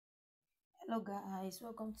Hello guys,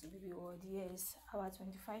 welcome to Baby World. Yes, our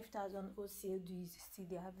 25,000 wholesale deals still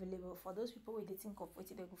they available for those people where they think of what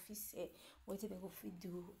they go fit say, what they go fit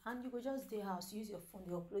do, and you go just stay house, use your phone,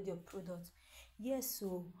 they upload your product. Yes,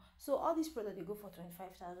 so all these products they go for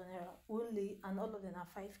 25,000 naira only, and all of them are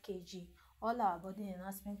 5 kg. All our body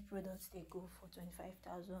enhancement products they go for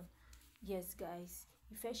 25,000. Yes, guys,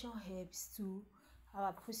 infection herbs too.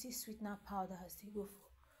 Our pussy sweetener powders they go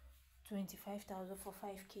for 25,000 for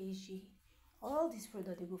 5 kg. All these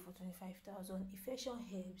products they go for 25,000. Infection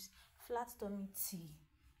herbs, flat tummy tea.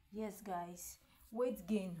 Yes, guys, weight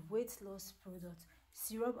gain, weight loss product,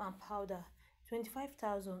 syrup and powder,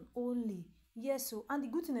 25,000 only. Yes, and the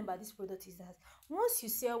good thing about this product is that once you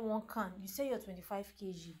sell one can, you sell your 25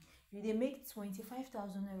 kg, you dey make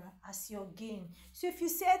 25,000 naira as your gain. So if you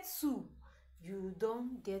sell two, you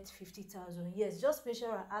don't get 50,000. Yes, just make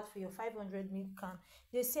sure I add for your 500 ml can.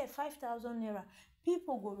 They say 5,000 naira.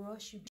 People go rush you.